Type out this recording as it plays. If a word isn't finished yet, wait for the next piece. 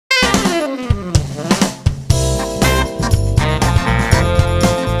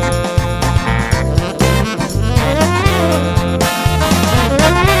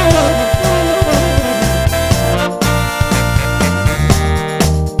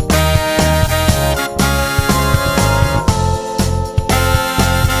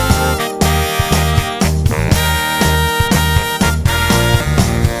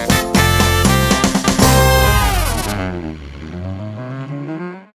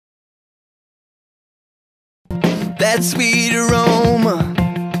That sweet aroma,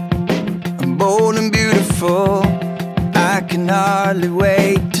 bold and beautiful, I can hardly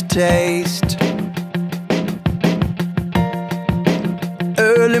wait to taste.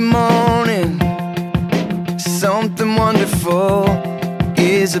 Early morning, something wonderful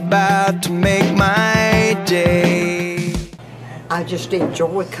is about to make my day. I just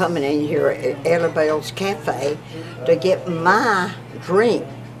enjoy coming in here at Ellabelle's Cafe to get my drink.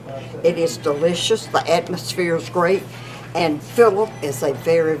 It is delicious, the atmosphere is great, and Philip is a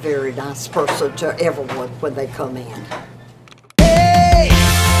very, very nice person to everyone when they come in. Hey,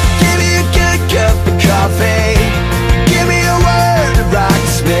 give me a good cup of coffee, give me a word that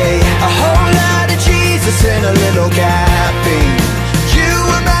rocks me, a whole lot of Jesus and a little caffeine. You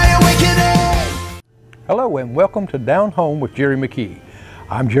are my awakening. Hello and welcome to Down Home with Jerry McKee.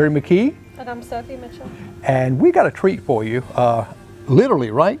 I'm Jerry McKee. And I'm Sophy Mitchell. And we got a treat for you, literally,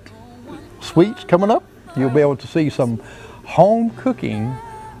 right? Sweets coming up. You'll be able to see some home cooking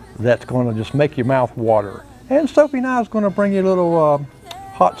that's going to just make your mouth water. And Sophie and I is going to bring you a little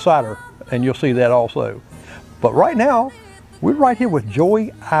hot cider, and you'll see that also. But right now, we're right here with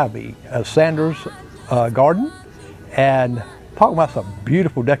Joy Ivy at Sanders Garden, and talking about some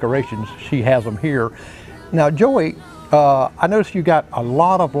beautiful decorations. She has them here. Now, Joy, I noticed you got a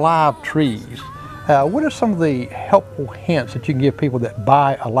lot of live trees. What are some of the helpful hints that you can give people that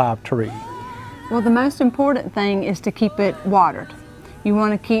buy a live tree? Well, the most important thing is to keep it watered. You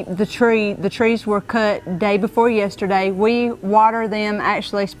want to keep the trees were cut day before yesterday. We water them,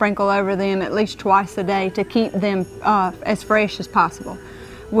 actually sprinkle over them at least twice a day to keep them as fresh as possible.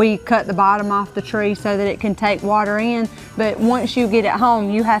 We cut the bottom off the tree so that it can take water in, but once you get it home,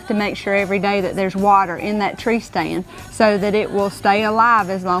 you have to make sure every day that there's water in that tree stand so that it will stay alive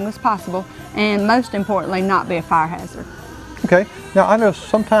as long as possible, and most importantly, not be a fire hazard. Okay. Now, I know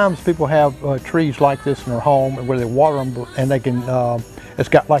sometimes people have trees like this in their home where they water them and they can, it's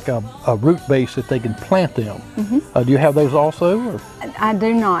got like a root base that they can plant them. Mm-hmm. Do you have those also? Or? I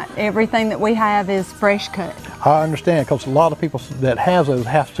do not. Everything that we have is fresh cut. I understand, because a lot of people that has those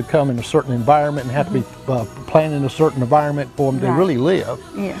have to come in a certain environment and have to be planted in a certain environment for them to really live.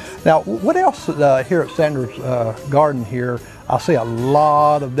 Yes. Now, what else here at Sanders Garden here? I see a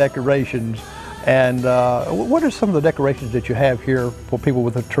lot of decorations. And what are some of the decorations that you have here for people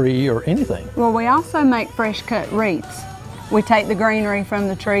with a tree or anything? Well, we also make fresh cut wreaths. We take the greenery from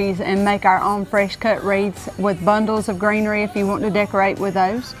the trees and make our own fresh cut wreaths with bundles of greenery if you want to decorate with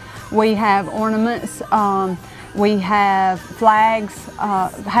those. We have ornaments, we have flags,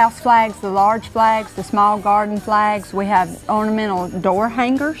 house flags, the large flags, the small garden flags. We have ornamental door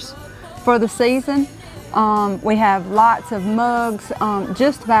hangers for the season. We have lots of mugs,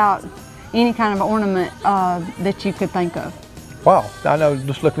 just about any kind of ornament that you could think of. Wow, I know,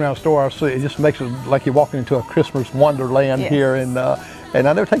 just looking around the store, I see it just makes it like you're walking into a Christmas wonderland here, and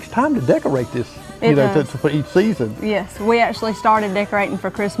I know it takes time to decorate this, you know, for each season. Yes, we actually started decorating for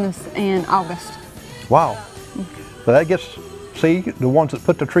Christmas in August. Wow, so that gets, see, the ones that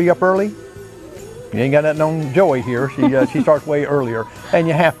put the tree up early, you ain't got nothing on Joy here. She starts way earlier, and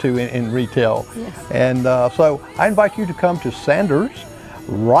you have to in retail. Yes. And so I invite you to come to Sanders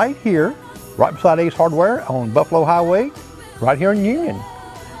right here, right beside Ace Hardware on Buffalo Highway, right here in Union.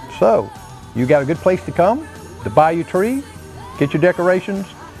 So you got a good place to come to buy your tree, get your decorations,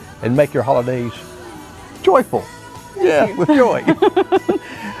 and make your holidays joyful. Yeah, with joy.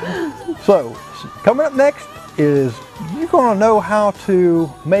 So coming up next is you're going to know how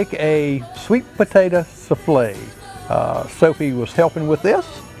to make a sweet potato souffle. Sophie was helping with this.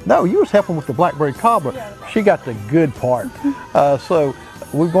 No, you was helping with the blackberry cobbler. She got the good part. So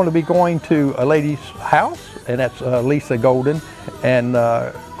we're going to be going to a lady's house, and that's Lisa Golden and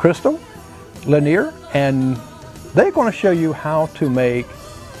Crystal Lanier, and they're going to show you how to make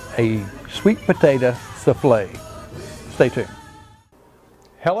a sweet potato souffle. Stay tuned.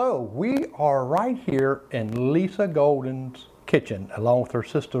 Hello, we are right here in Lisa Golden's kitchen along with her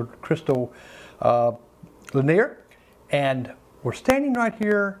sister Crystal Lanier, and we're standing right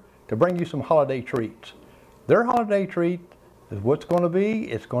here to bring you some holiday treats. Their holiday treat is what's going to be.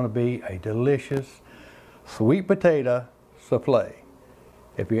 It's going to be a delicious sweet potato souffle.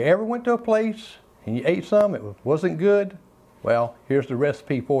 If you ever went to a place and you ate some, it wasn't good, well, here's the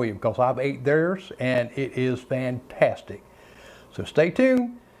recipe for you, because I've ate theirs and it is fantastic. So stay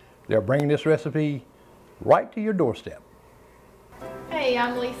tuned. They're bringing this recipe right to your doorstep. Hey,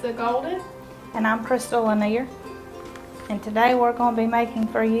 I'm Lisa Golden. And I'm Crystal Lanier. And today we're going to be making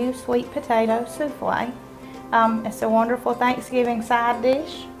for you sweet potato souffle. It's a wonderful Thanksgiving side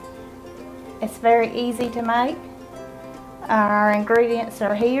dish. It's very easy to make. Our ingredients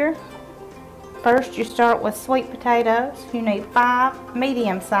are here. First, you start with sweet potatoes. You need 5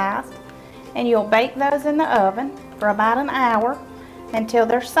 medium-sized, and you'll bake those in the oven for about an hour until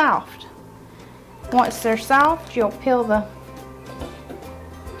they're soft. Once they're soft, you'll peel the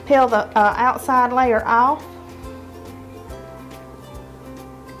outside layer off.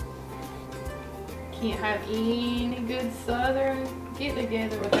 Can't have any good southern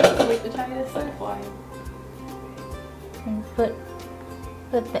get-together without sweet potato souffle. And put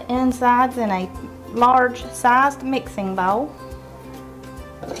the insides in a large sized mixing bowl.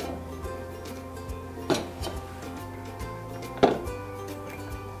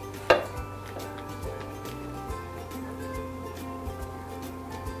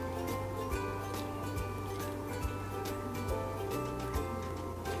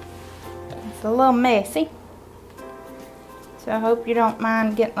 It's a little messy, so I hope you don't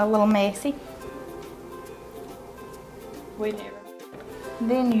mind getting a little messy. We never.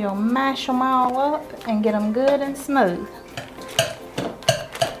 Then you'll mash them all up and get them good and smooth.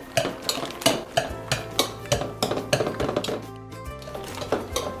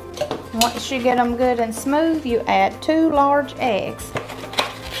 Once you get them good and smooth, you add 2 large eggs.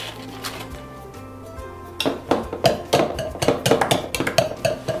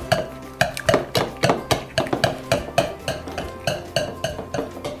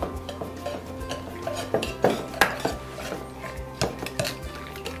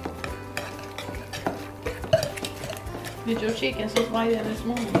 Did your chickens just lay there this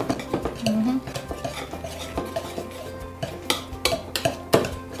morning?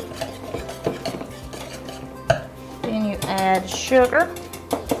 Then you add sugar,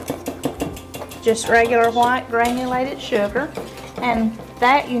 just regular white granulated sugar, and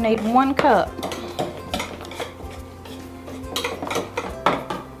that you need 1 cup.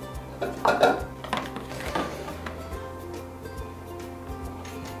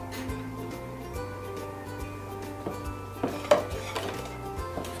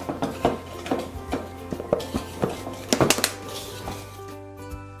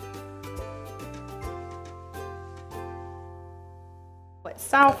 It's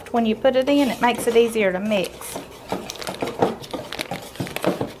soft when you put it in, it makes it easier to mix.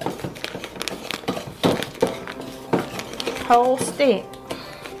 Whole stick.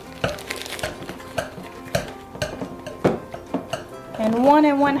 And 1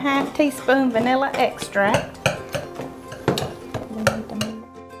 1/2 teaspoon vanilla extract.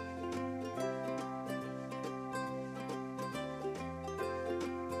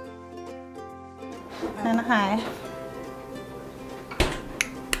 And a half.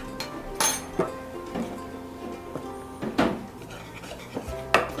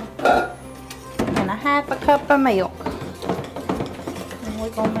 Half a cup of milk. And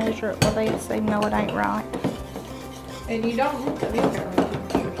we're going to measure it with this even though it ain't right. And you don't want the milk out of the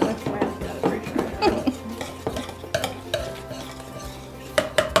picture. That's why I've got a refrigerator.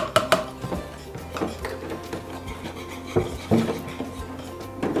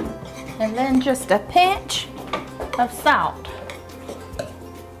 And then just a pinch of salt.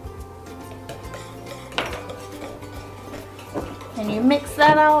 And you mix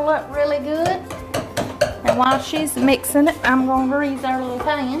that all up really good. And while she's mixing it, I'm going to grease our little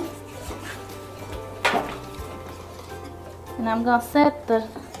pan. And I'm going to set the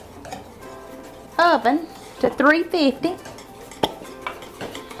oven to 350.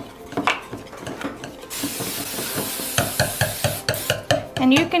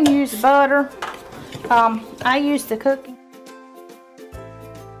 And you can use butter. I use the cooking.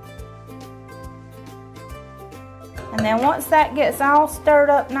 And then once that gets all stirred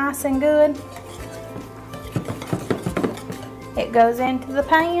up nice and good, it goes into the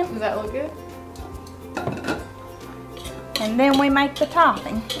pan. Does that look good? And then we make the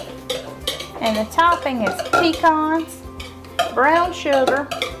topping. And the topping is pecans, brown sugar,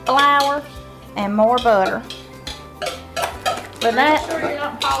 flour, and more butter. For that, Are you sure you're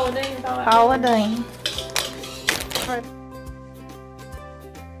not Paula Deen? Paula Deen.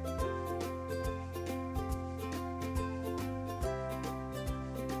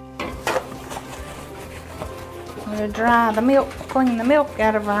 I'm going to dry the milk, clean the milk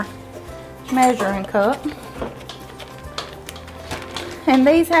out of our measuring cup. And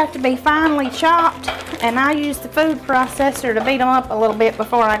these have to be finely chopped, and I used the food processor to beat them up a little bit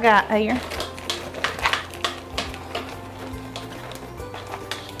before I got here.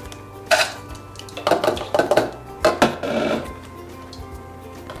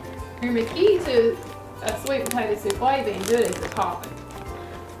 And the key to a sweet potato souffle being good is the topping.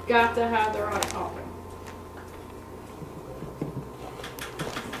 Got to have the right topping.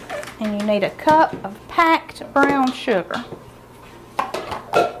 And you need a cup of packed brown sugar.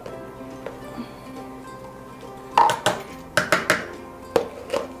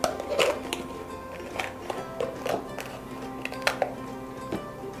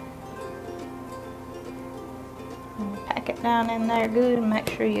 And pack it down in there good and make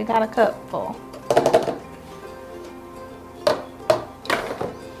sure you got a cup full.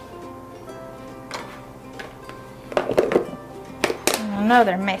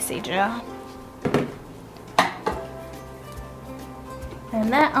 Another messy job.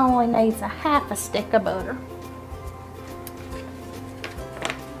 And that only needs a half a stick of butter.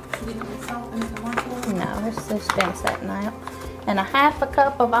 No, this has been setting out. And a half a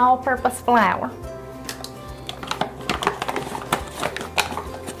cup of all-purpose flour.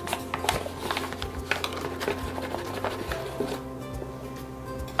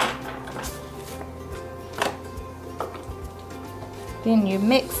 Then you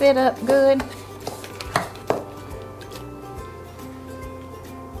mix it up good.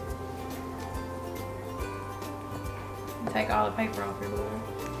 Take all the paper off your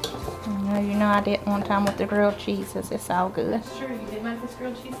butter. You know I did one time with the grilled cheeses. It's all good. That's true. You did make this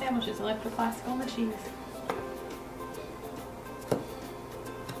grilled cheese sandwiches. I left the plastic on the cheese.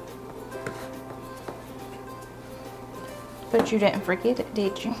 But you didn't forget it,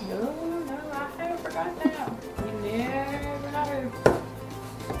 did you? No, I haven't forgot that. You never know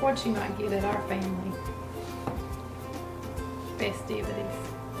what you might get at our family festivities.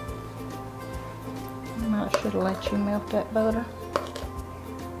 I should have let you melt that butter.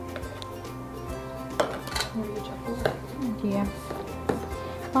 Where you get your fork? Yeah.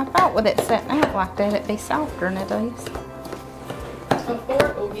 Well, I thought with it setting out like that, it'd be softer than it is. A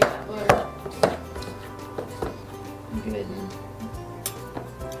fork will get that butter good.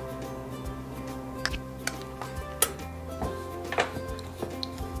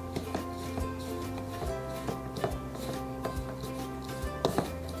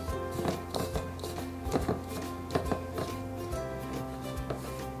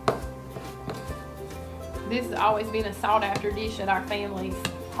 This has always been a sought after dish at our family's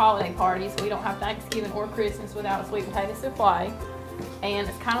holiday parties. We don't have Thanksgiving or Christmas without a sweet potato souffle. And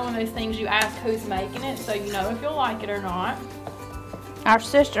it's kind of one of those things you ask who's making it so you know if you'll like it or not. Our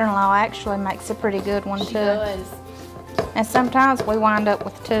sister-in-law actually makes a pretty good one She too. does. And sometimes we wind up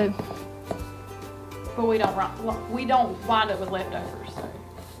with two. But we don't wind up with leftovers. So.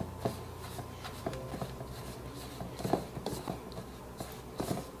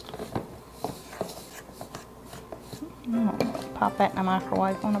 Pop that in the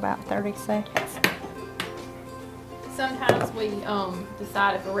microwave in about 30 seconds. Sometimes we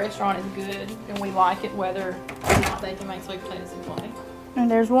decide if a restaurant is good and we like it, whether or not they can make sweet potato souffle. And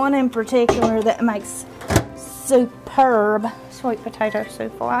there's one in particular that makes superb sweet potato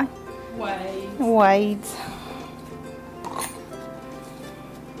souffle. Wade's.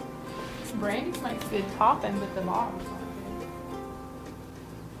 Brandy's makes good topping, but the bottom's not good.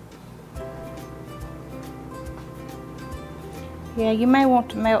 Yeah, you may want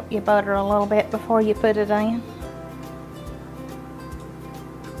to melt your butter a little bit before you put it in.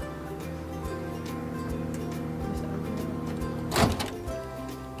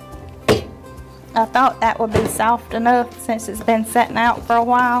 I thought that would be soft enough since it's been setting out for a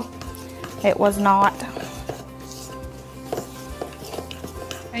while. It was not.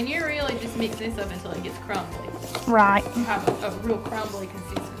 And you really just mix this up until it gets crumbly. Right. You have a real crumbly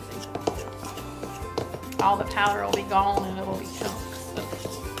consistency. All the powder will be gone and it will be chunks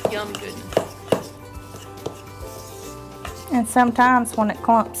of yummy goodness. And sometimes when it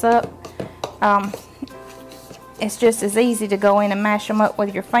clumps up, it's just as easy to go in and mash them up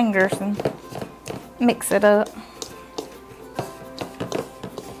with your fingers and mix it up.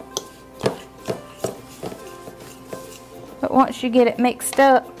 But once you get it mixed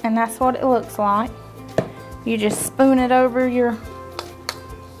up, and that's what it looks like, you just spoon it over your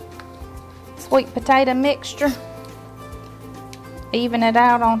sweet potato mixture, even it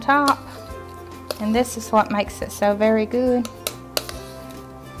out on top, and this is what makes it so very good.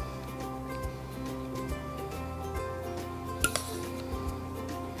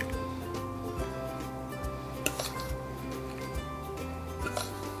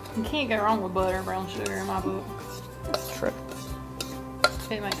 You can't go wrong with butter and brown sugar in my book. True.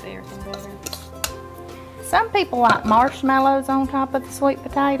 It makes everything better. Some people like marshmallows on top of the sweet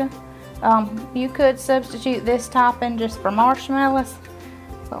potato. You could substitute this topping just for marshmallows,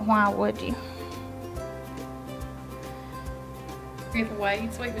 but why would you? If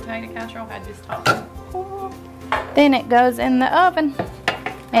Wade sweet potato casserole had this topping. Then it goes in the oven.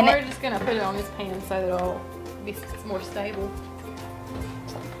 And we're just gonna put it on this pan so that it'll be more stable.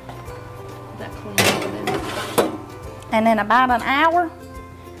 That clean. And in about an hour,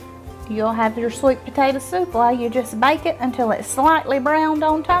 you'll have your sweet potato souffle. You just bake it until it's slightly browned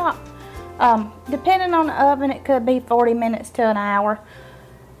on top. Depending on the oven, it could be 40 minutes to an hour.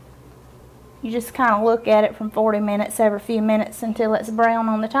 You just kind of look at it from 40 minutes every few minutes until it's brown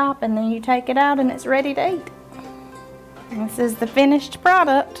on the top, and then you take it out and it's ready to eat. And this is the finished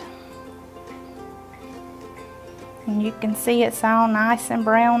product. And you can see it's all nice and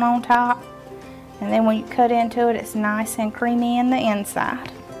brown on top. And then when you cut into it, it's nice and creamy in the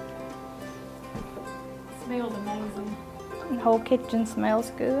inside. It smells amazing. The whole kitchen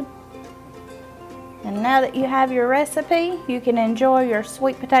smells good. And now that you have your recipe, you can enjoy your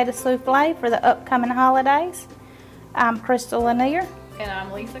sweet potato souffle for the upcoming holidays. I'm Crystal Lanier. And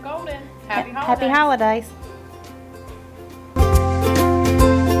I'm Lisa Golden. Happy holidays. Happy holidays.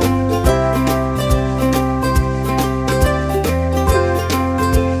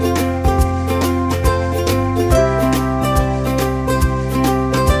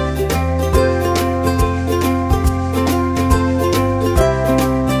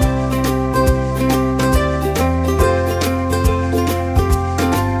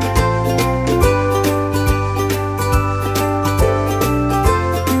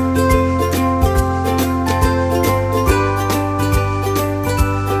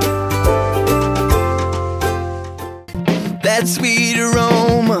 That sweet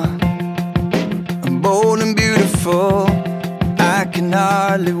aroma, bold and beautiful, I can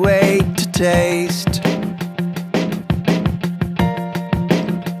hardly wait to taste.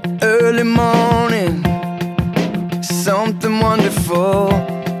 Early morning, something wonderful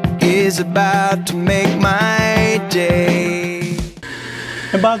is about to make my day.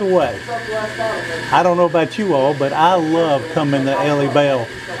 And by the way, I don't know about you all, but I love coming to Ellie Bell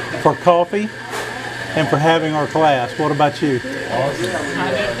for coffee and for having our class. What about you? Awesome.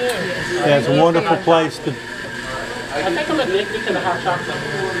 I do too. Yeah, it's a wonderful place to... I think I'm addicted to the hot chocolate.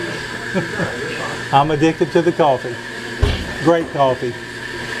 I'm addicted to the coffee. Great coffee.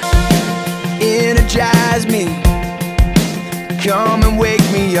 Energize me, come and wake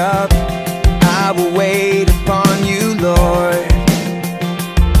me up. I will wait upon you, Lord.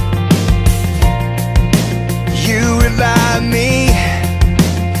 You revive me,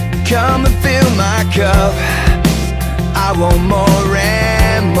 come and fill my cup. I want more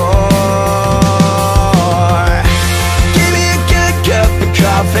and more. Give me a good cup of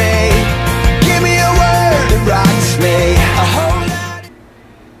coffee. Give me a word that rocks me. A whole lot.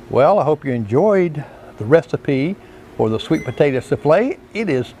 Well, I hope you enjoyed the recipe for the sweet potato souffle. It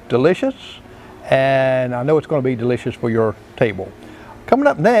is delicious, and I know it's going to be delicious for your table. Coming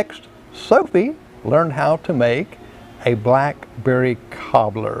up next, Sophie learned how to make a blackberry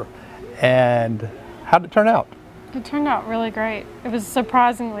cobbler. And how did it turn out? It turned out really great. It was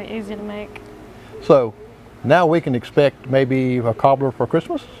surprisingly easy to make. So now we can expect maybe a cobbler for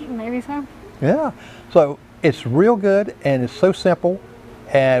Christmas? Maybe so. Yeah. So it's real good and it's so simple,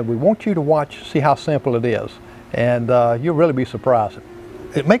 and we want you to watch, see how simple it is, and you'll really be surprised.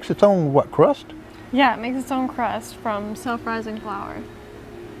 It makes its own, what, crust? Yeah, it makes its own crust from self-rising flour.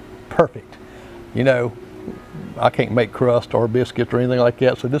 Perfect. You know, I can't make crust or biscuits or anything like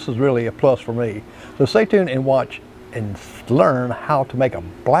that, so this is really a plus for me. So stay tuned and watch and learn how to make a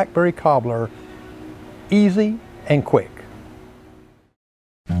blackberry cobbler easy and quick.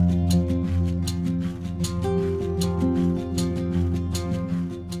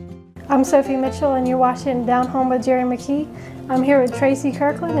 I'm Sophie Mitchell and you're watching Down Home with Jerry McKee. I'm here with Tracy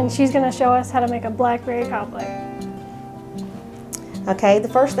Kirkland and she's going to show us how to make a blackberry cobbler. Okay, the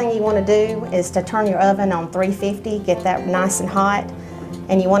first thing you want to do is to turn your oven on 350, get that nice and hot,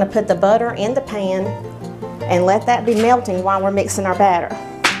 and you want to put the butter in the pan and let that be melting while we're mixing our batter.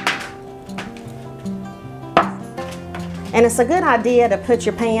 And it's a good idea to put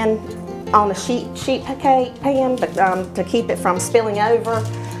your pan on a sheet cake pan but, to keep it from spilling over.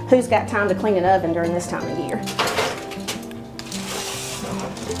 Who's got time to clean an oven during this time of year?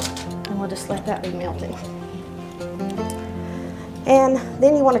 And we'll just let that be melting. And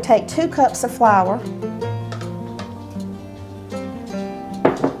then you want to take 2 cups of flour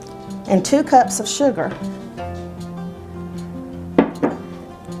and 2 cups of sugar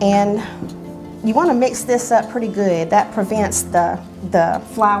and you want to mix this up pretty good. That prevents the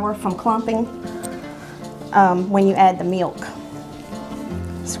flour from clumping when you add the milk.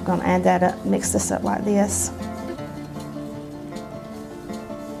 So we're going to add that up, mix this up like this.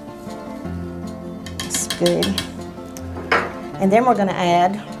 That's good. And then we're going to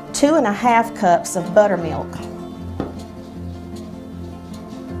add 2½ cups of buttermilk.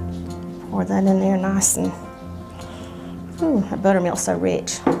 Pour that in there nice and, ooh, that buttermilk's so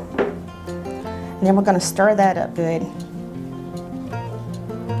rich. And then we're going to stir that up good.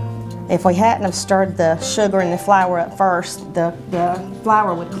 If we hadn't have stirred the sugar and the flour up first, the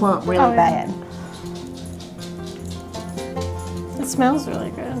flour would clump really bad. It smells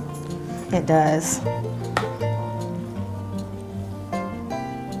really good. It does.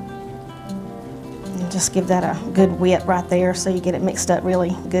 And just give that a good whip right there so you get it mixed up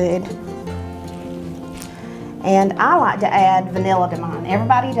really good. And I like to add vanilla to mine.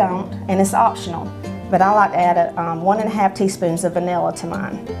 Everybody don't, and it's optional. But I like to add 1½ teaspoons of vanilla to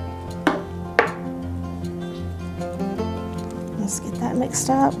mine. Let's get that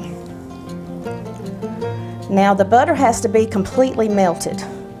mixed up. Now the butter has to be completely melted.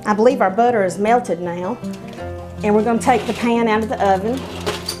 I believe our butter is melted now. And we're going to take the pan out of the oven.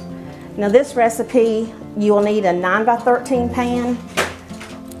 Now this recipe, you will need a 9×13 pan.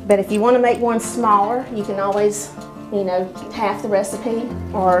 But if you want to make one smaller, you can always, you know, half the recipe,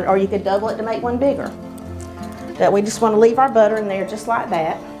 or you could double it to make one bigger. But we just want to leave our butter in there just like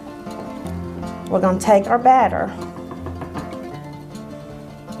that. We're going to take our batter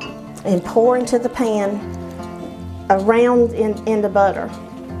and pour into the pan around in the butter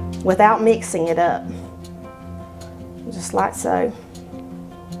without mixing it up. Just like so.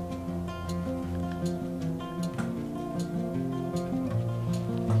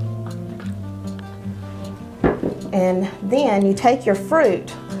 And then you take your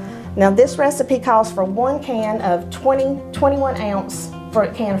fruit. Now this recipe calls for 1 can of 21 ounce for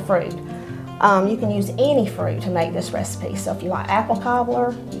a can of fruit. You can use any fruit to make this recipe. So if you like apple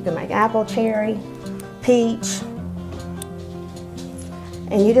cobbler, you can make apple, cherry, peach.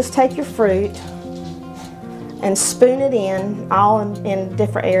 And you just take your fruit and spoon it in, all in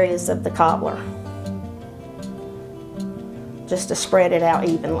different areas of the cobbler, just to spread it out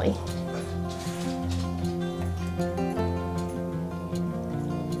evenly.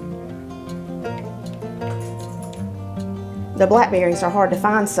 The blackberries are hard to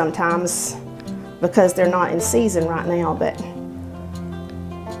find sometimes because they're not in season right now, but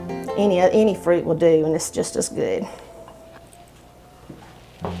any fruit will do, and it's just as good.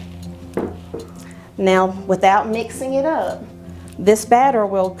 Now, without mixing it up, this batter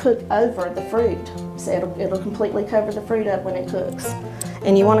will cook over the fruit. So it'll completely cover the fruit up when it cooks.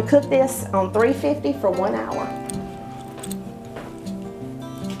 And you want to cook this on 350 for 1 hour.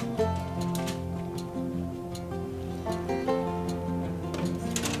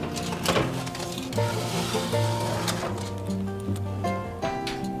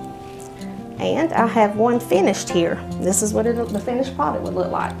 And I have one finished here. This is what the finished product would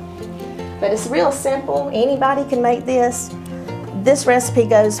look like. But it's real simple. Anybody can make this. This recipe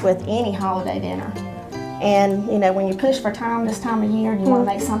goes with any holiday dinner. And you know, when you push for time this time of year and you want to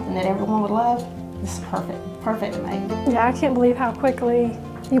make something that everyone would love, this is perfect to make. Yeah, I can't believe how quickly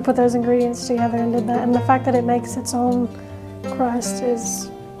you put those ingredients together and did that. And the fact that it makes its own crust is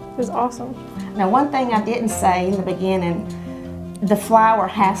awesome. Now, one thing I didn't say in the beginning, the flour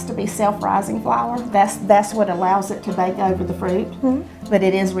has to be self-rising flour. That's what allows it to bake over the fruit, but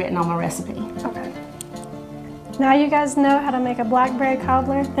it is written on my recipe. Okay. Now you guys know how to make a blackberry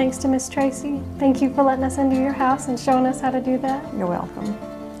cobbler thanks to Miss Tracy. Thank you for letting us into your house and showing us how to do that. You're welcome.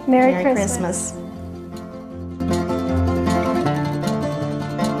 Merry Christmas.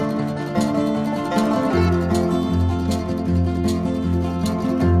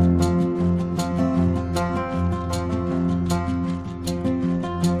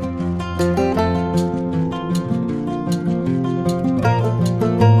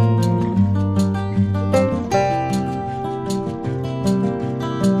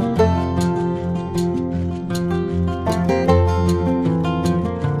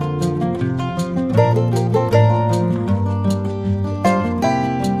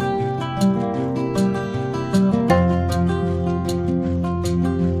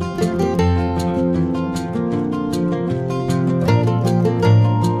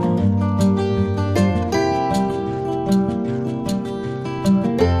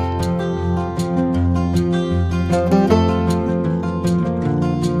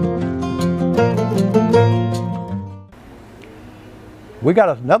 We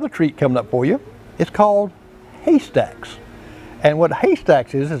got another treat coming up for you. It's called haystacks. And what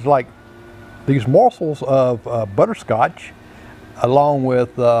haystacks is like these morsels of butterscotch along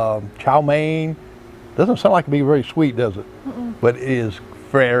with chow mein. Doesn't sound like it'd be very sweet, does it? But it is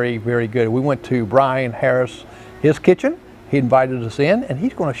very, very good. We went to Brian Harris, his kitchen. He invited us in, and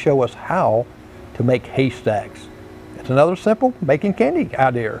he's going to show us how to make haystacks. It's another simple making candy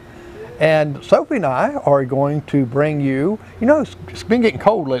idea. And Sophie and I are going to bring you, you know, it's been getting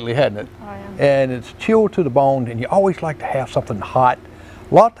cold lately, hasn't it? Oh, yeah. And it's chilled to the bone, and you always like to have something hot.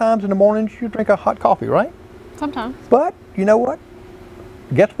 A lot of times in the mornings you drink a hot coffee, right? Sometimes. But you know what?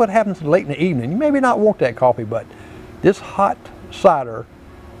 Guess what happens late in the evening? You maybe not want that coffee, but this hot cider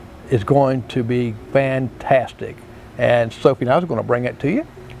is going to be fantastic. And Sophie and I are going to bring it to you,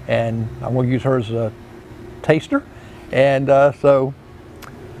 and I'm going to use her as a taster. And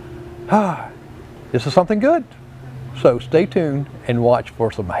this is something good. So stay tuned and watch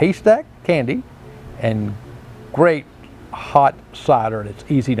for some haystack candy and great hot cider, and it's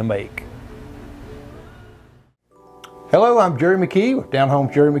easy to make. Hello, I'm Jerry McKee with Down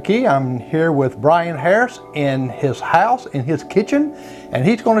Home Jerry McKee. I'm here with Brian Harris in his house, in his kitchen, and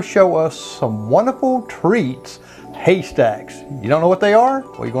he's going to show us some wonderful treats, haystacks. You don't know what they are?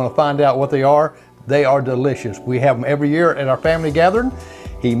 Well, you're going to find out what they are. They are delicious. We have them every year at our family gathering.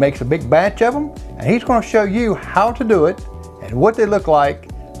 He makes a big batch of them, and he's going to show you how to do it and what they look like,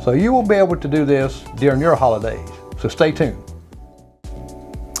 so you will be able to do this during your holidays. So stay tuned.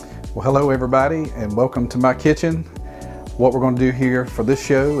 Well, hello everybody, and welcome to my kitchen. What we're going to do here for this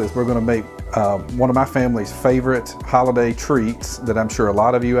show is we're going to make one of my family's favorite holiday treats that I'm sure a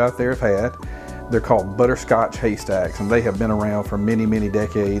lot of you out there have had. They're called butterscotch haystacks, and they have been around for many, many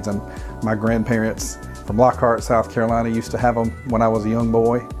decades. And my grandparents from Lockhart, South Carolina used to have them when I was a young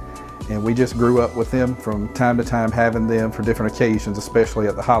boy, and we just grew up with them from time to time, having them for different occasions, especially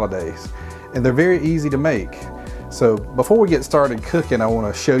at the holidays. And they're very easy to make. So before we get started cooking, I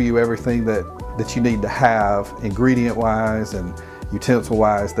want to show you everything that you need to have, ingredient wise and utensil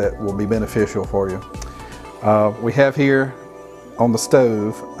wise, that will be beneficial for you. We have here on the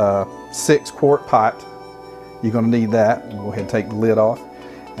stove a 6-quart pot. You're going to need that. Go ahead and take the lid off.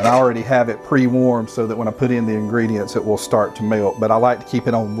 And I already have it pre-warmed so that when I put in the ingredients it will start to melt, but I like to keep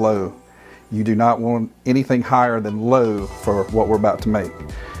it on low. You do not want anything higher than low for what we're about to make.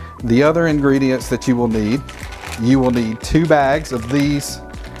 The other ingredients that you will need 2 bags of these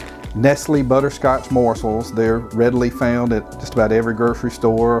Nestle butterscotch morsels. They're readily found at just about every grocery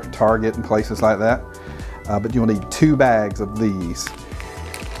store, Target, and places like that. But you'll need 2 bags of these.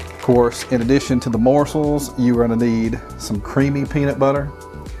 Of course, in addition to the morsels, you're going to need some creamy peanut butter.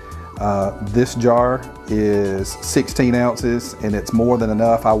 This jar is 16 ounces, and it's more than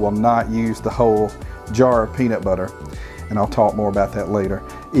enough. I will not use the whole jar of peanut butter, and I'll talk more about that later.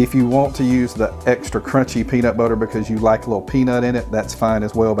 If you want to use the extra crunchy peanut butter because you like a little peanut in it, that's fine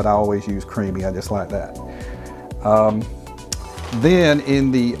as well, but I always use creamy. I just like that. Then in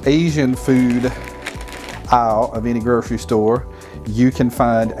the Asian food aisle of any grocery store, you can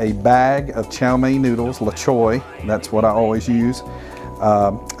find a bag of chow mein noodles, la choy. That's what I always use.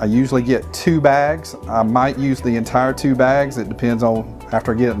 I usually get 2 bags. I might use the entire 2 bags. It depends on,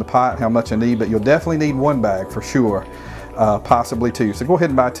 after I get it in the pot, how much I need, but you'll definitely need 1 bag for sure. Possibly 2. So go ahead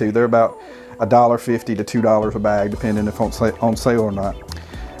and buy 2. They're about $1.50 to $2 a bag, depending if on sale or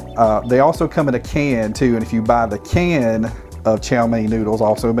not. They also come in a can too, and if you buy the can of chow mein noodles,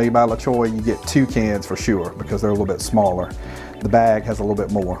 also made by La Choy, you get 2 cans for sure because they're a little bit smaller. The bag has a little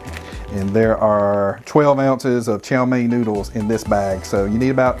bit more. And there are 12 ounces of chow mein noodles in this bag, so you need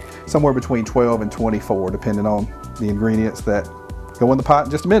about somewhere between 12 and 24, depending on the ingredients that go in the pot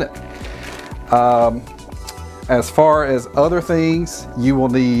in just a minute. As far as other things, you will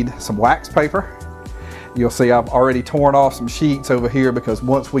need some wax paper. You'll see I've already torn off some sheets over here because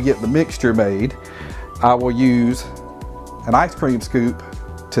once we get the mixture made, I will use an ice cream scoop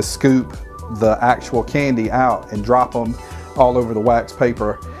to scoop the actual candy out and drop them all over the wax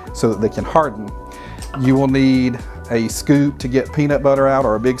paper so that they can harden. You will need a scoop to get peanut butter out,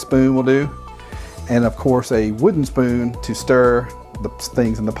 or a big spoon will do. And of course a wooden spoon to stir the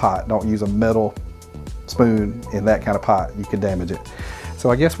things in the pot. Don't use a metal spoon in that kind of pot, you could damage it. So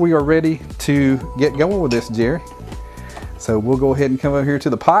I guess we are ready to get going with this, Jerry. So we'll go ahead and come over here to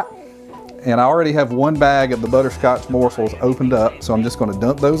the pot, and I already have 1 bag of the butterscotch morsels opened up, so I'm just going to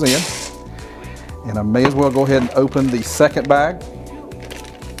dump those in. And I may as well go ahead and open the 2nd bag.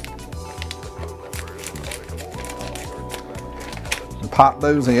 And pop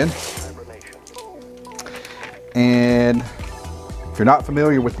those in. And if you're not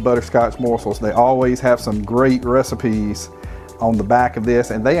familiar with the butterscotch morsels, they always have some great recipes on the back of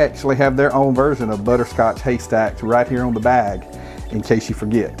this, and they actually have their own version of butterscotch haystacks right here on the bag in case you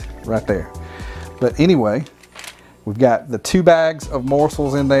forget, right there. But anyway, we've got the 2 bags of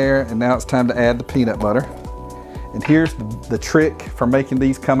morsels in there, and now it's time to add the peanut butter. And here's the trick for making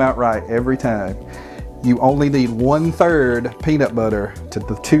these come out right every time. You only need 1/3 peanut butter to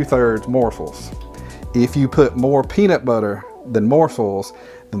the 2/3 morsels. If you put more peanut butter than morsels,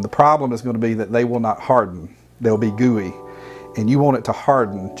 then the problem is going to be that they will not harden. They'll be gooey, and you want it to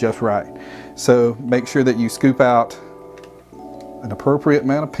harden just right. So make sure that you scoop out an appropriate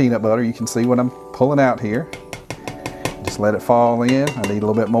amount of peanut butter. You can see what I'm pulling out here. Just let it fall in. I need a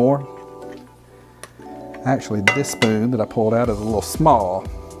little bit more. Actually, this spoon that I pulled out is a little small,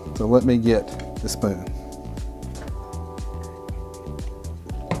 so let me get the spoon.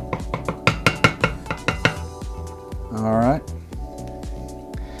 All right.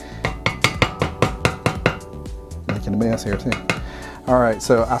 Making a mess here too. All right,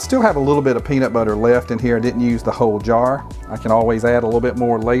 so I still have a little bit of peanut butter left in here. I didn't use the whole jar. I can always add a little bit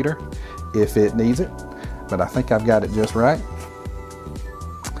more later if it needs it, but I think I've got it just right.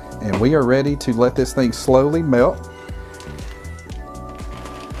 And we are ready to let this thing slowly melt.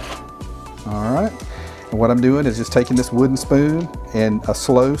 All right, and what I'm doing is just taking this wooden spoon and a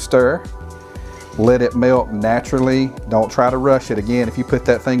slow stir. Let it melt naturally. Don't try to rush it. Again, if you put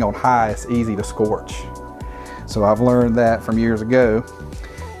that thing on high, it's easy to scorch. So I've learned that from years ago.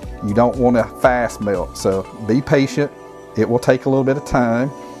 You don't want a fast melt, so be patient. It will take a little bit of time,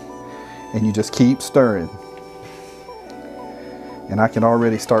 and you just keep stirring. And I can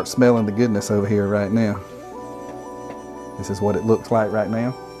already start smelling the goodness over here right now. This is what it looks like right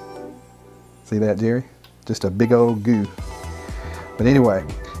now. See that, Jerry? Just a big old goo. But anyway,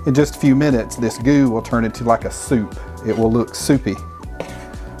 in just a few minutes, this goo will turn into like a soup. It will look soupy.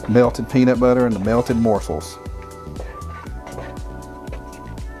 Melted peanut butter and the melted morsels.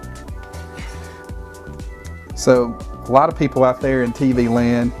 So a lot of people out there in TV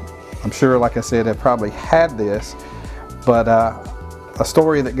land, I'm sure, like I said, have probably had this, but a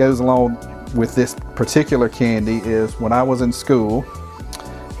story that goes along with this particular candy is when I was in school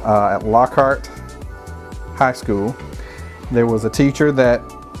at Lockhart High School, there was a teacher that,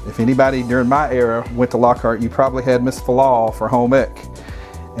 if anybody during my era went to Lockhart, you probably had Miss Falal for home ec.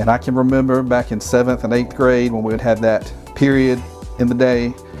 And I can remember back in 7th and 8th grade when we would have that period in the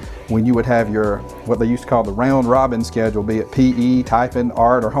day when you would have your, what they used to call the round robin schedule, be it PE, typing,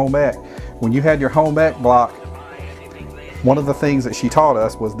 art, or home ec. When you had your home ec block, one of the things that she taught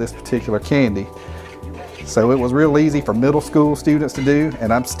us was this particular candy. So it was real easy for middle school students to do,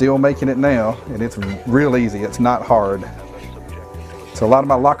 and I'm still making it now, and it's real easy. It's not hard. So a lot of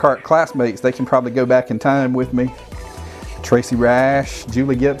my Lockhart classmates, they can probably go back in time with me. Tracy Rash,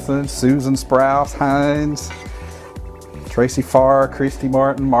 Julie Gibson, Susan Sprouse, Hines, Tracy Farr, Christy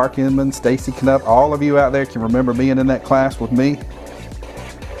Martin, Mark Inman, Stacy Knupp. All of you out there can remember being in that class with me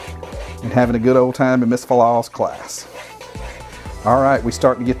and having a good old time in Miss Falal's class. All right, we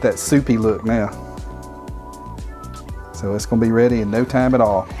starting to get that soupy look now. So it's gonna be ready in no time at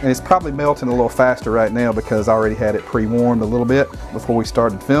all. And it's probably melting a little faster right now because I already had it pre-warmed a little bit before we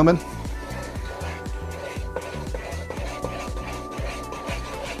started filming.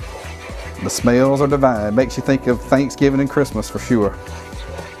 The smells are divine. Makes you think of Thanksgiving and Christmas for sure.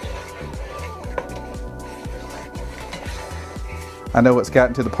 I know it's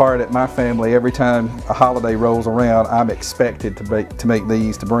gotten to the part at my family, every time a holiday rolls around, I'm expected to make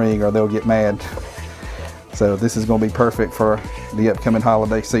these to bring or they'll get mad. So this is going to be perfect for the upcoming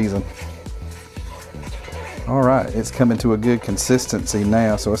holiday season. All right, it's coming to a good consistency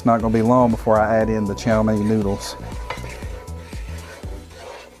now, so it's not going to be long before I add in the chow mein noodles.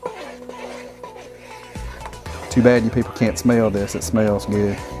 Too bad you people can't smell this. It smells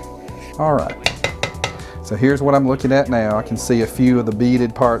good. All right. So here's what I'm looking at now. I can see a few of the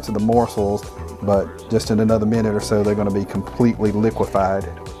beaded parts of the morsels, but just in another minute or so, they're going to be completely liquefied.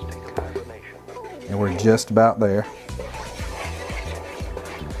 And we're just about there.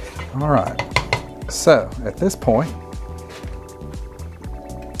 All right. So at this point,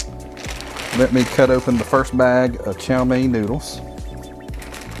 let me cut open the first bag of chow mein noodles.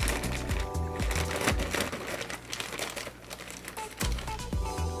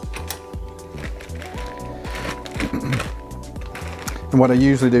 And what I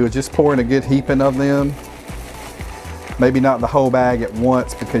usually do is just pour in a good heaping of them. Maybe not the whole bag at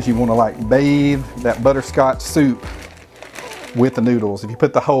once because you want to like bathe that butterscotch soup with the noodles. If you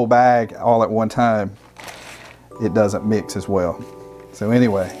put the whole bag all at one time, it doesn't mix as well. So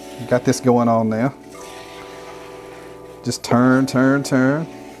anyway, got this going on now. Just turn, turn, turn.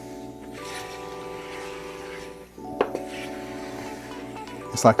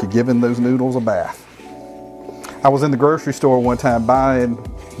 It's like you're giving those noodles a bath. I was in the grocery store one time buying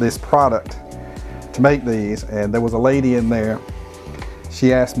this product to make these, and there was a lady in there.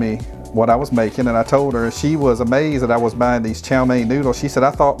 She asked me what I was making, and I told her. She was amazed that I was buying these chow mein noodles. She said,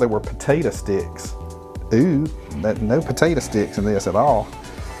 I thought they were potato sticks. Ooh, no potato sticks in this at all.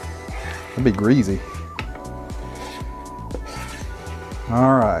 It'd be greasy.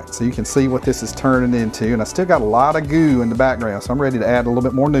 All right, so you can see what this is turning into, and I still got a lot of goo in the background, so I'm ready to add a little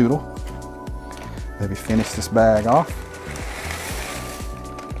bit more noodle. Maybe finish this bag off.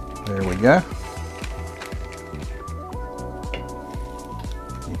 There we go.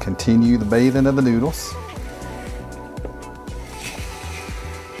 And continue the bathing of the noodles.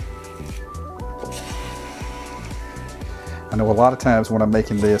 I know a lot of times when I'm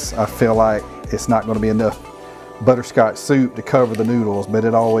making this, I feel like it's not going to be enough butterscotch soup to cover the noodles, but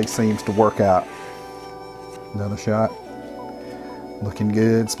it always seems to work out. Another shot. Looking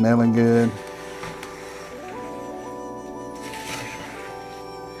good, smelling good.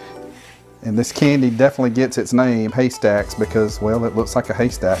 And this candy definitely gets its name, haystacks, because, well, it looks like a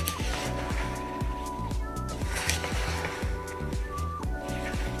haystack.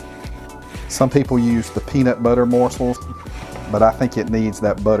 Some people use the peanut butter morsels, but I think it needs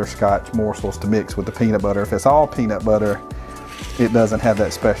that butterscotch morsels to mix with the peanut butter. If it's all peanut butter, it doesn't have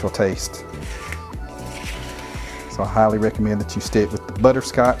that special taste. So I highly recommend that you stick with the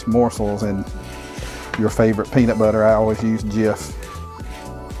butterscotch morsels and your favorite peanut butter. I always use Jif.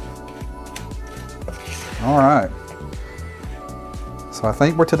 All right. So I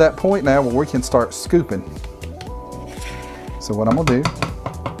think we're to that point now where we can start scooping. So what I'm gonna do,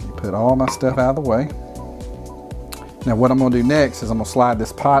 put all my stuff out of the way. Now what I'm going to do next is I'm going to slide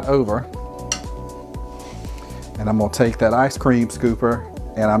this pot over, and I'm going to take that ice cream scooper,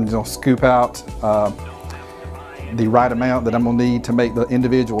 and I'm going to scoop out the right amount that I'm going to need to make the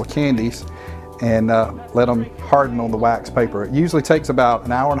individual candies, and let them harden on the wax paper. It usually takes about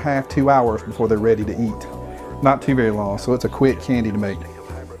an hour and a half, 2 hours before they're ready to eat. Not too very long, so it's a quick candy to make.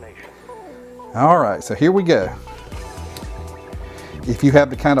 All right, so here we go. If you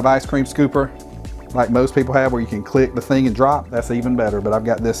have the kind of ice cream scooper like most people have, where you can click the thing and drop, that's even better. But I've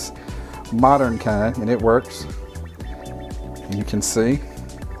got this modern kind, and it works. And you can see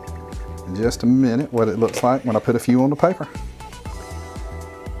in just a minute what it looks like when I put a few on the paper.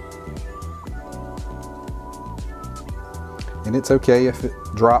 And it's okay if it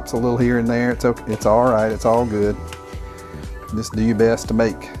drops a little here and there. It's okay. It's all right. It's all good. Just do your best to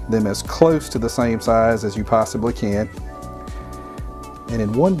make them as close to the same size as you possibly can. And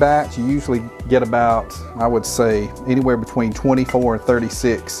in one batch, you usually get about, I would say, anywhere between 24 and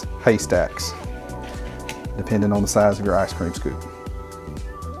 36 haystacks, depending on the size of your ice cream scoop.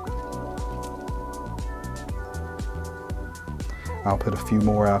 I'll put a few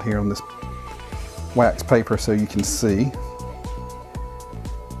more out here on this wax paper so you can see.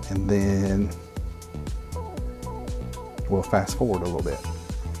 And then we'll fast forward a little bit.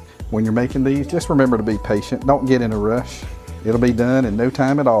 When you're making these, just remember to be patient. Don't get in a rush. It'll be done in no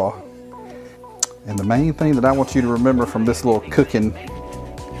time at all. And the main thing that I want you to remember from this little cooking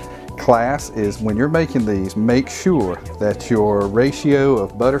class is when you're making these, make sure that your ratio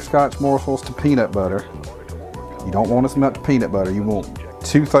of butterscotch morsels to peanut butter, you don't want as much peanut butter. You want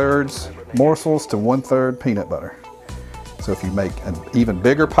 2/3 morsels to 1/3 peanut butter. So if you make an even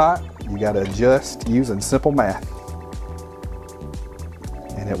bigger pot, you got to adjust using simple math.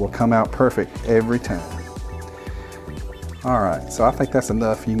 And it will come out perfect every time. All right, so I think that's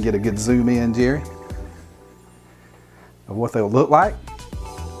enough. You can get a good zoom in, Jerry, of what they'll look like.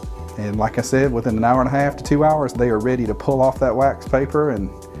 And like I said, within an hour and a half to 2 hours, they are ready to pull off that wax paper and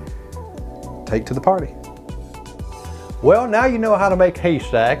take to the party. Well, now you know how to make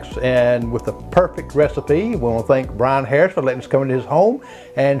haystacks, and with the perfect recipe, we want to thank Brian Harris for letting us come into his home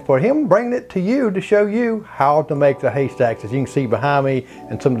and for him bringing it to you to show you how to make the haystacks. As you can see behind me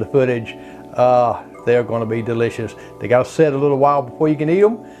and some of the footage, they're going to be delicious. They got to sit a little while before you can eat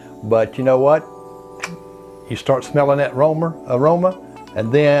them, but you know what? You start smelling that aroma,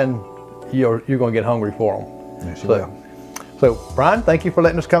 and then you're going to get hungry for them. Yes, you will. So, Brian, thank you for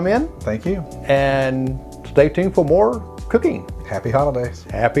letting us come in. Thank you. And stay tuned for more cooking. Happy holidays.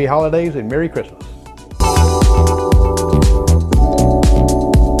 Happy holidays and Merry Christmas.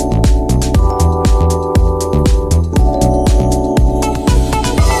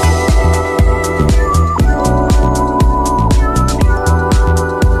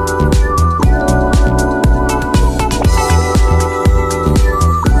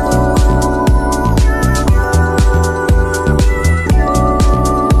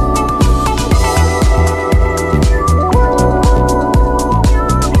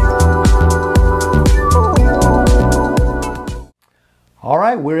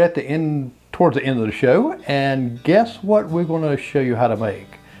 We're at the end towards the end of the show, and guess what we're going to show you how to make?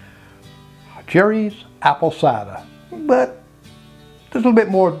 Jerry's apple cider, but there's a little bit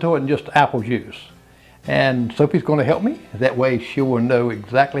more to it than just apple juice. And Sophie's going to help me. That way she will know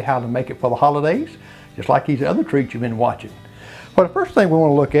exactly how to make it for the holidays, just like these other treats you've been watching. Well, the first thing we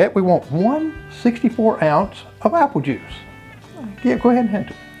want to look at, we want 1 64-ounce of apple juice. Yeah, go ahead and hint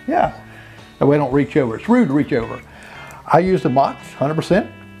it. Yeah. That way I don't reach over. It's rude to reach over. I use the Mott's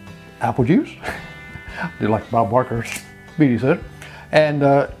 100% apple juice. Do like Bob Barker's beauty said. And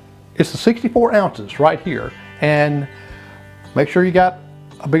it's the 64 ounces right here. And make sure you got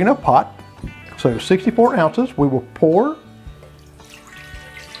a big enough pot. So 64 ounces, we will pour.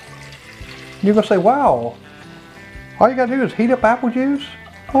 You're gonna say, wow, all you gotta do is heat up apple juice?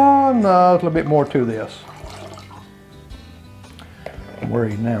 Oh no, there's a little bit more to this. I'm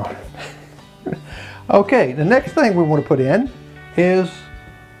worried now. Okay, the next thing we want to put in is,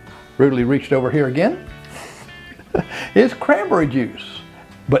 rudely reached over here again, is cranberry juice.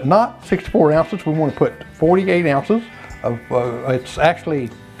 But not 64 ounces, we want to put 48 ounces of, it's actually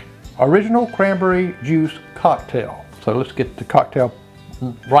original cranberry juice cocktail. So let's get the cocktail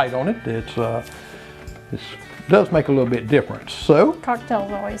right on it. It does make a little bit difference. So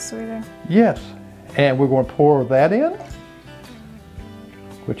Cocktail's always sweeter. yes, and we're going to pour that in,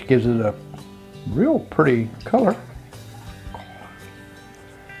 which gives it a real pretty color.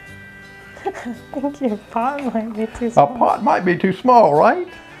 I think your pot might be too small. A pot might be too small, right?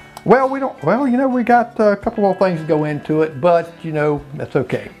 Well, we don't. Well, you know, we got a couple of things to go into it, but you know, that's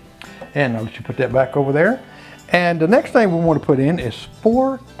okay. And I'll let you put that back over there. And the next thing we want to put in is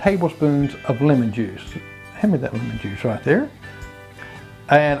 4 tablespoons of lemon juice. Hand me that lemon juice right there.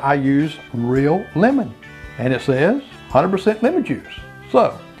 And I use real lemon, and it says 100% lemon juice.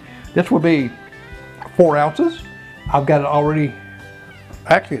 So this will be 4 ounces. I've got it already.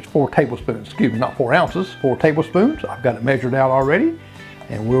 Actually, it's 4 tablespoons. Excuse me, not 4 ounces. 4 tablespoons. I've got it measured out already,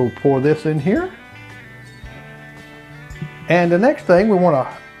 and we'll pour this in here. And the next thing, we want a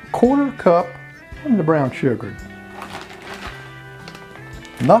 1/4 cup of the brown sugar.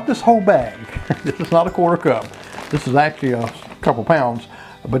 Not this whole bag. This is not a 1/4 cup. This is actually a couple pounds.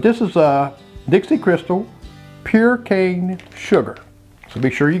 But this is a Dixie Crystal pure cane sugar. So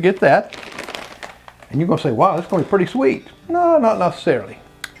be sure you get that. And you're going to say, wow, that's going to be pretty sweet. No, not necessarily.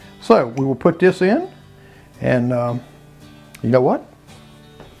 So we will put this in. And you know what?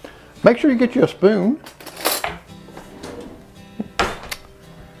 Make sure you get you a spoon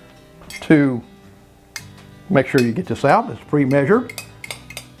to make sure you get this out. It's pre-measured.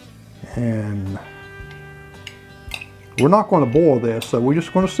 And we're not going to boil this, so we're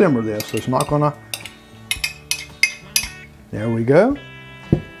just going to simmer this. It's not going to. There we go.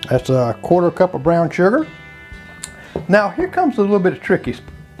 That's a 1/4 cup of brown sugar. Now here comes a little bit of tricky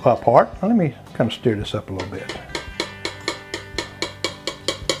part. Let me kind of stir this up a little bit.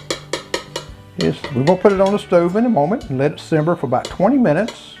 We're going to put it on the stove in a moment and let it simmer for about 20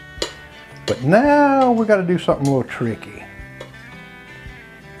 minutes. But now we've got to do something a little tricky.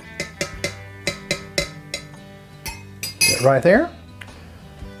 That right there.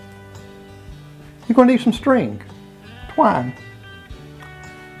 You're going to need some string, twine.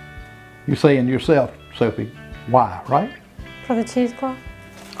 You're saying to yourself, Sophie, why, right? For the cheesecloth?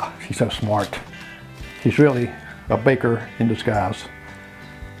 Oh, she's so smart. She's really a baker in disguise.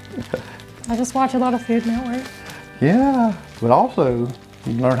 I just watch a lot of Food Network. Yeah, but also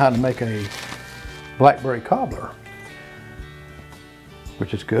you can learn how to make a blackberry cobbler,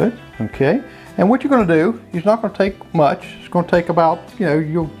 which is good, okay? And what you're going to do, it's not going to take much. It's going to take about, you know,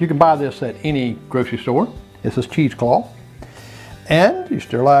 you can buy this at any grocery store. This is cheesecloth. And you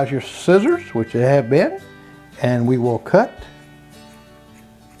sterilize your scissors, which they have been, and we will cut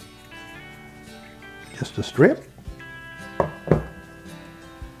just a strip.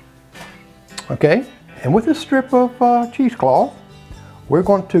 Okay, and with this strip of cheesecloth, we're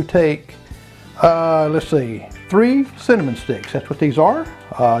going to take, let's see, 3 cinnamon sticks. That's what these are.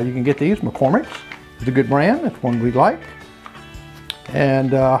 You can get these, McCormick's. It's a good brand. That's one we like.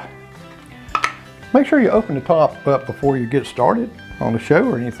 And make sure you open the top up before you get started on the show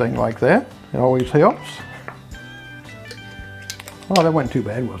or anything like that. It always helps. Oh, that wasn't too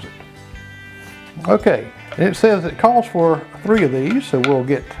bad, was it? Okay, and it says it calls for 3 of these, so we'll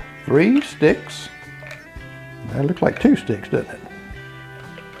get 3 sticks. That looks like 2 sticks, doesn't it?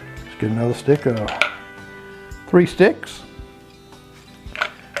 Let's get another stick of 3 sticks.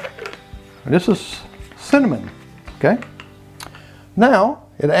 And this is cinnamon, okay? Now,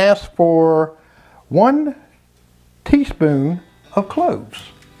 it asks for 1 teaspoon of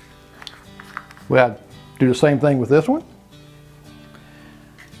cloves. We'll do the same thing with this one.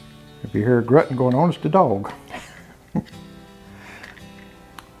 If you hear grunting going on, it's the dog. There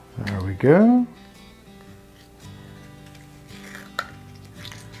we go.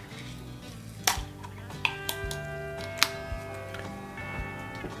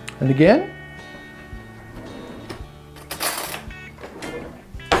 And again,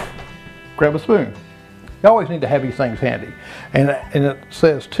 grab a spoon. You always need to have these things handy. And it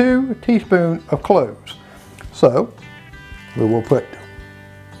says 2 teaspoons of cloves. So we will put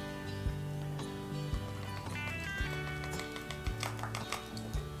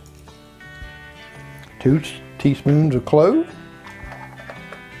 2 teaspoons of clove.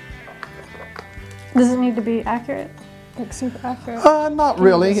 Does it need to be accurate? Like super accurate? Not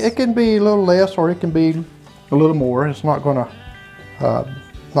really. It can be a little less or it can be a little more. It's not gonna,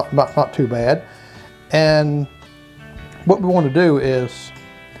 not too bad. And what we want to do is,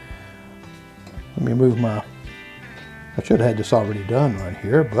 let me move my, I should have had this already done right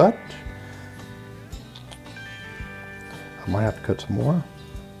here, but I might have to cut some more.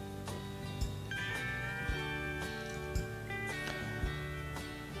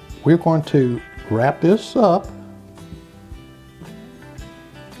 We're going to wrap this up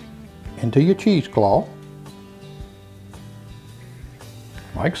into your cheesecloth,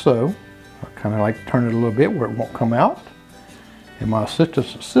 like so. I kind of like to turn it a little bit where it won't come out. And my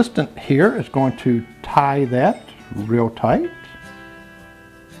assistant here is going to tie that real tight.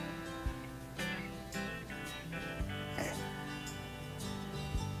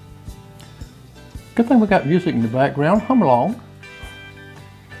 Good thing we got music in the background. Hum along.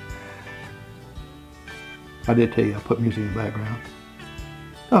 I did tell you I put music in the background.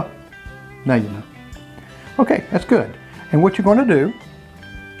 Oh, now you know. Okay, that's good. And what you're going to do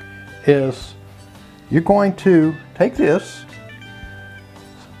is you're going to take this,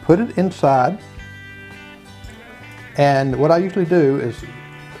 put it inside, and what I usually do is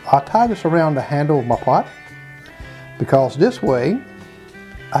I tie this around the handle of my pot, because this way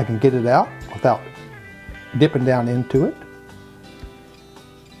I can get it out without dipping down into it.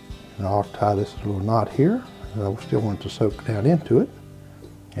 And I'll tie this little knot here. I still want it to soak down into it.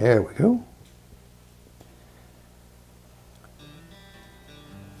 There we go.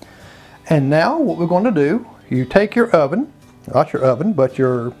 And now what we're going to do, you take your oven, not your oven, but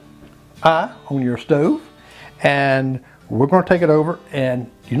your eye on your stove, and we're going to take it over, and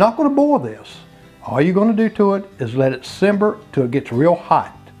you're not going to boil this. All you're going to do to it is let it simmer till it gets real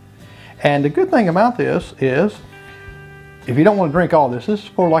hot. And the good thing about this is, if you don't want to drink all this, this is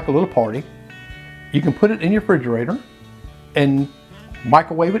for like a little party, you can put it in your refrigerator and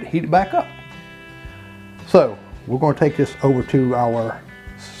microwave it, heat it back up. So we're going to take this over to our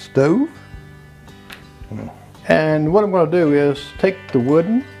stove. And what I'm going to do is take the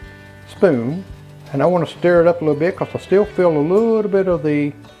wooden spoon, and I want to stir it up a little bit because I still feel a little bit of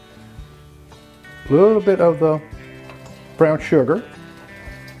the brown sugar.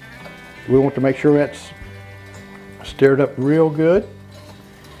 We want to make sure that's stirred up real good.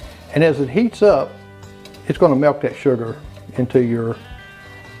 And as it heats up, it's going to melt that sugar into your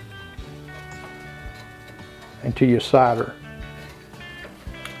cider.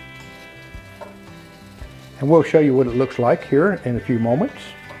 And we'll show you what it looks like here in a few moments.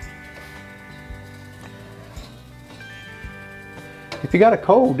 If you got a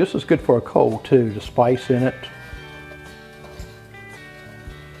cold, this is good for a cold too, the spice in it.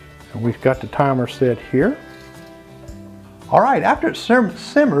 And we've got the timer set here. All right, after it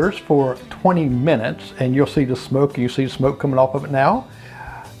simmers for 20 minutes, and you'll see the smoke, you see the smoke coming off of it now,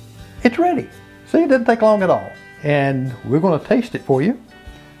 it's ready. See, it didn't take long at all. And we're going to taste it for you.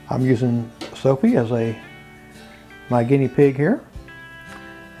 I'm using Sophy as my guinea pig here.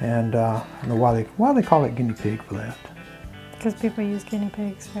 And I don't know why they call it guinea pig for that. Because people use guinea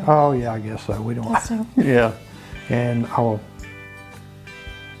pigs. So. Oh yeah, I guess so. We don't. Yeah. And I'll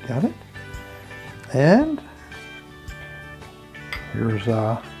got it. And here's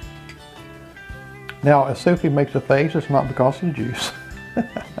now as Sophy makes a face, it's not because of the juice.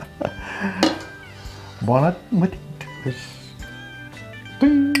 Bon appetit.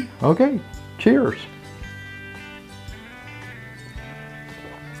 Okay, cheers.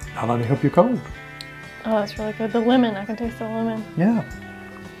 Now let me help you cold. Oh, that's really good. The lemon, I can taste the lemon. Yeah.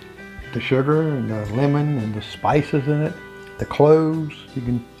 The sugar and the lemon and the spices in it, the cloves, you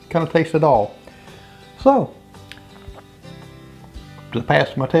can kind of taste it all. So, did I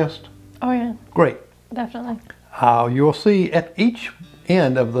pass my test? Oh yeah. Great. Definitely. You'll see at each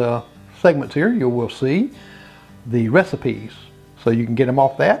end of the segments here, you will see the recipes. So you can get them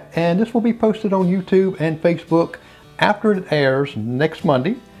off that. And this will be posted on YouTube and Facebook after it airs next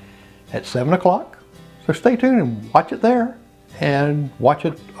Monday at 7 o'clock. So stay tuned and watch it there. and watch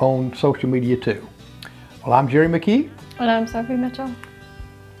it on social media too. Well, I'm Jerry McKee. And I'm Sophy Mitchell.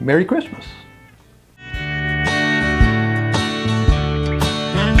 Merry Christmas.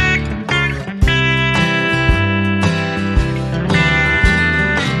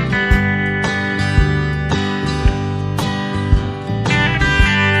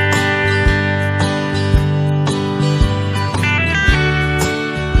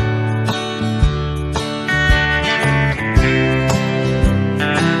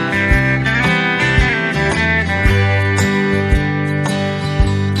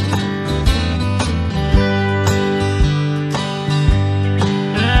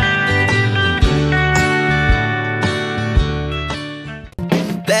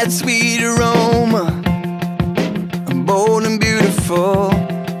 That sweet aroma, bold and beautiful,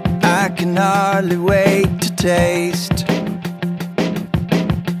 I can hardly wait to taste.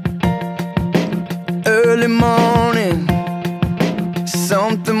 Early morning,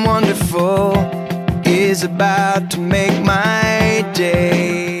 something wonderful is about to make my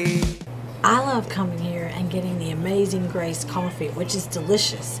day. I love coming here and getting the Amazing Grace coffee, which is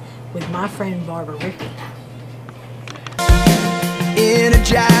delicious, with my friend Barbara Rickey.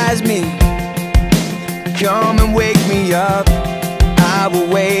 Energize me, come and wake me up. I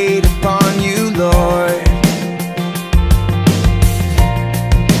will wait upon you, Lord.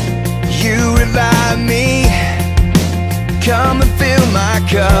 You revive me, come and fill my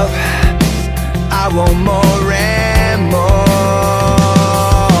cup. I want more and more.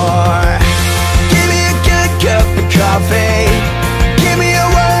 Give me a good cup of coffee, give me a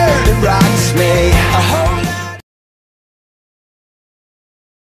word that rocks me. A whole lot.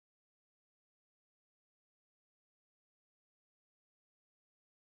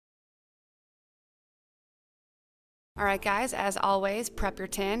 Alright guys, as always, prep your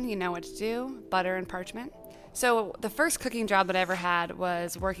tin, you know what to do, butter and parchment. So the first cooking job that I ever had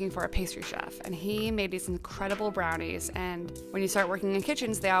was working for a pastry chef, and he made these incredible brownies. And when you start working in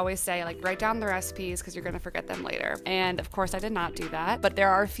kitchens, they always say, like, write down the recipes because you're going to forget them later. And of course I did not do that, but there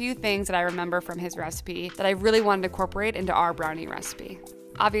are a few things that I remember from his recipe that I really wanted to incorporate into our brownie recipe.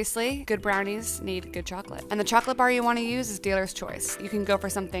 Obviously, good brownies need good chocolate. And the chocolate bar you want to use is dealer's choice. You can go for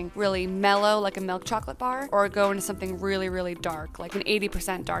something really mellow, like a milk chocolate bar, or go into something really, really dark, like an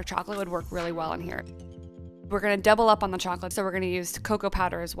 80% dark chocolate would work really well in here. We're gonna double up on the chocolate, so we're gonna use cocoa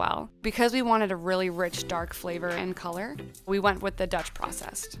powder as well. Because we wanted a really rich, dark flavor and color, we went with the Dutch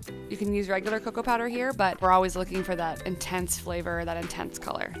processed. You can use regular cocoa powder here, but we're always looking for that intense flavor, that intense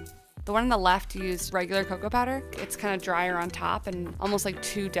color. The one on the left used regular cocoa powder. It's kind of drier on top and almost like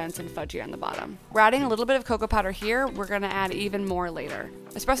too dense and fudgy on the bottom. We're adding a little bit of cocoa powder here. We're gonna add even more later.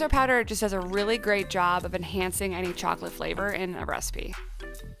 Espresso powder just does a really great job of enhancing any chocolate flavor in a recipe.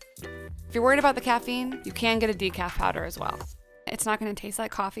 If you're worried about the caffeine, you can get a decaf powder as well. It's not gonna taste like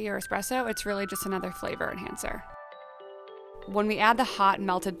coffee or espresso, it's really just another flavor enhancer. When we add the hot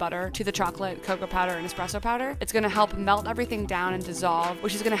melted butter to the chocolate, cocoa powder, and espresso powder, it's gonna help melt everything down and dissolve,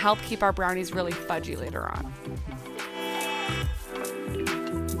 which is gonna help keep our brownies really fudgy later on.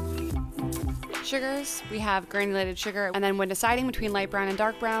 Sugars, we have granulated sugar, and then when deciding between light brown and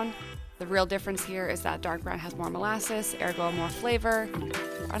dark brown, the real difference here is that dark brown has more molasses, ergo more flavor.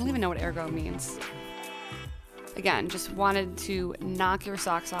 I don't even know what ergo means. Again, just wanted to knock your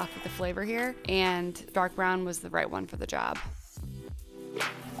socks off with the flavor here, and dark brown was the right one for the job.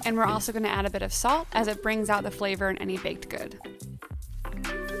 And we're also going to add a bit of salt as it brings out the flavor in any baked good.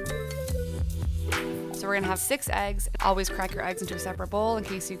 So we're going to have 6 eggs. Always crack your eggs into a separate bowl in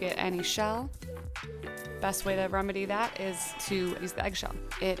case you get any shell. Best way to remedy that is to use the eggshell.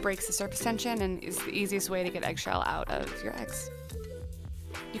 It breaks the surface tension and is the easiest way to get eggshell out of your eggs.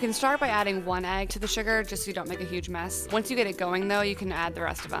 You can start by adding 1 egg to the sugar just so you don't make a huge mess. Once you get it going though, you can add the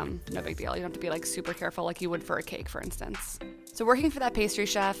rest of them. No big deal. You don't have to be like super careful like you would for a cake, for instance. So working for that pastry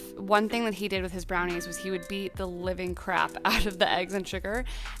chef, one thing that he did with his brownies was he would beat the living crap out of the eggs and sugar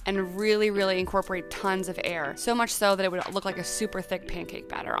and really incorporate tons of air. So much so that it would look like a super thick pancake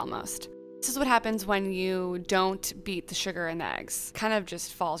batter almost. This is what happens when you don't beat the sugar and the eggs. Kind of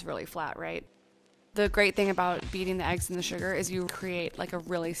just falls really flat, right? The great thing about beating the eggs and the sugar is you create like a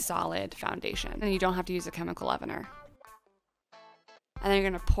really solid foundation and you don't have to use a chemical leavener. And then you're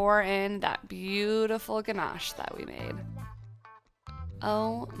gonna pour in that beautiful ganache that we made.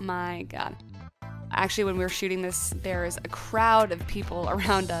 Oh my God. Actually, when we were shooting this, there's a crowd of people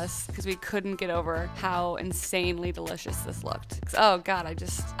around us because we couldn't get over how insanely delicious this looked. Oh God,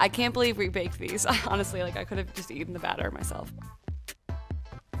 I can't believe we baked these. Honestly, like I could have just eaten the batter myself.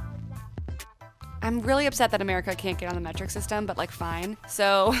 I'm really upset that America can't get on the metric system, but like fine.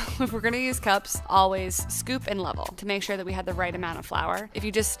 So if we're gonna use cups, always scoop and level to make sure that we had the right amount of flour. If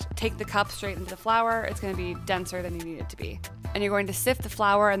you just take the cup straight into the flour, it's gonna be denser than you need it to be. And you're going to sift the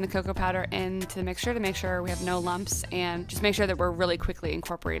flour and the cocoa powder into the mixture to make sure we have no lumps, and just make sure that we're really quickly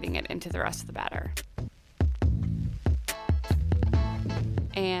incorporating it into the rest of the batter.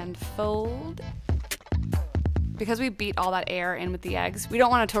 And fold. Because we beat all that air in with the eggs, we don't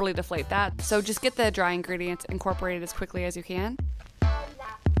want to totally deflate that. So just get the dry ingredients incorporated as quickly as you can.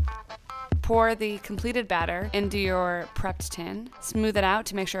 Pour the completed batter into your prepped tin. Smooth it out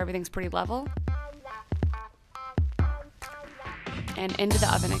to make sure everything's pretty level. And into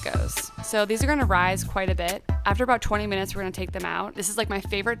the oven it goes. So these are gonna rise quite a bit. After about 20 minutes, we're gonna take them out. This is like my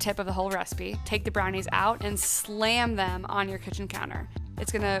favorite tip of the whole recipe. Take the brownies out and slam them on your kitchen counter.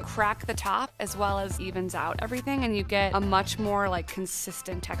 It's gonna crack the top as well as evens out everything, and you get a much more like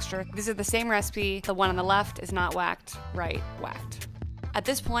consistent texture. These are the same recipe. The one on the left is not whacked, right whacked. At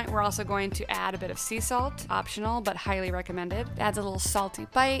this point, we're also going to add a bit of sea salt, optional but highly recommended. It adds a little salty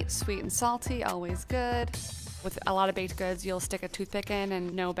bite, sweet and salty, always good. With a lot of baked goods, you'll stick a toothpick in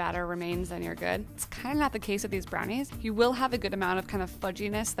and no batter remains, then you're good. It's kind of not the case with these brownies. You will have a good amount of kind of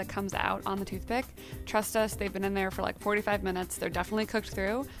fudginess that comes out on the toothpick. Trust us, they've been in there for like 45 minutes. They're definitely cooked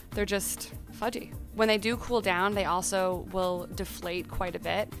through. They're just fudgy. When they do cool down, they also will deflate quite a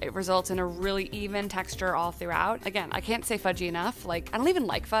bit. It results in a really even texture all throughout. Again, I can't say fudgy enough. Like, I don't even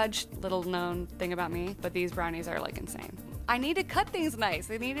like fudge, little known thing about me, but these brownies are like insane. I need to cut things nice.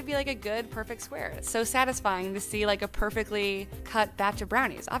 They need to be like a good, perfect square. It's so satisfying to see like a perfectly cut batch of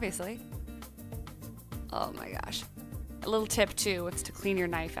brownies, obviously. Oh my gosh. A little tip too is to clean your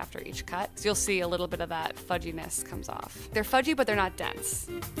knife after each cut, so you'll see a little bit of that fudginess comes off. They're fudgy, but they're not dense.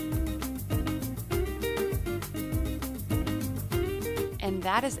 And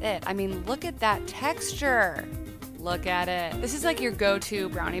that is it. I mean, look at that texture. Look at it. This is like your go-to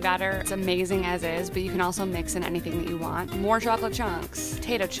brownie batter. It's amazing as is, but you can also mix in anything that you want. More chocolate chunks,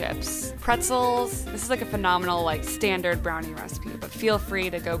 potato chips, pretzels. This is like a phenomenal, like standard brownie recipe, but feel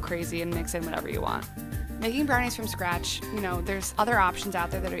free to go crazy and mix in whatever you want. Making brownies from scratch, you know, there's other options out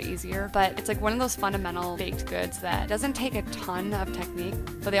there that are easier, but it's like one of those fundamental baked goods that doesn't take a ton of technique,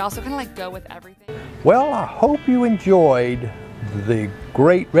 but they also kind of like go with everything. Well, I hope you enjoyed the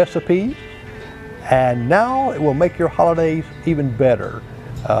great recipes. And now it will make your holidays even better.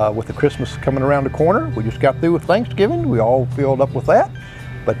 With the Christmas coming around the corner, we just got through with Thanksgiving, we all filled up with that.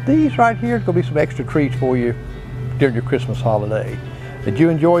 But these right here is going to be some extra treats for you during your Christmas holiday. Did you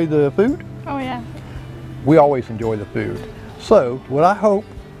enjoy the food? Oh yeah. We always enjoy the food. So what I hope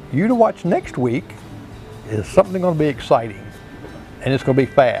you to watch next week is something going to be exciting. And it's going to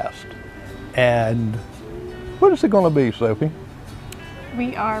be fast. And what is it going to be, Sophie?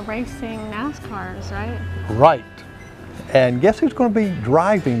 We are racing NASCARs, right? Right. And guess who's going to be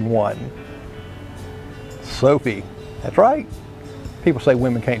driving one? Sophie. That's right. People say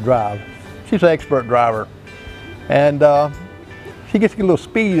women can't drive. She's an expert driver. And she gets to get a little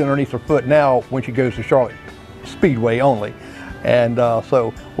speed underneath her foot now when she goes to Charlotte Speedway only. And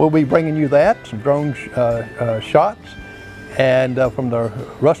so we'll be bringing you that, some drone shots, and from the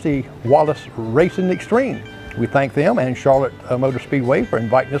Rusty Wallace Racing Extreme. We thank them and Charlotte Motor Speedway for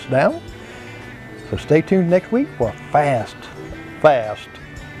inviting us down. So stay tuned next week for a fast,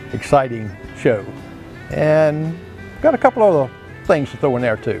 exciting show. And got a couple other things to throw in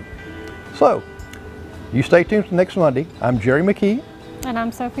there too. So you stay tuned for next Monday. I'm Jerry McKee. And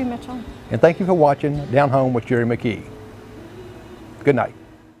I'm Sophie Mitchell. And thank you for watching Down Home with Jerry McKee. Good night.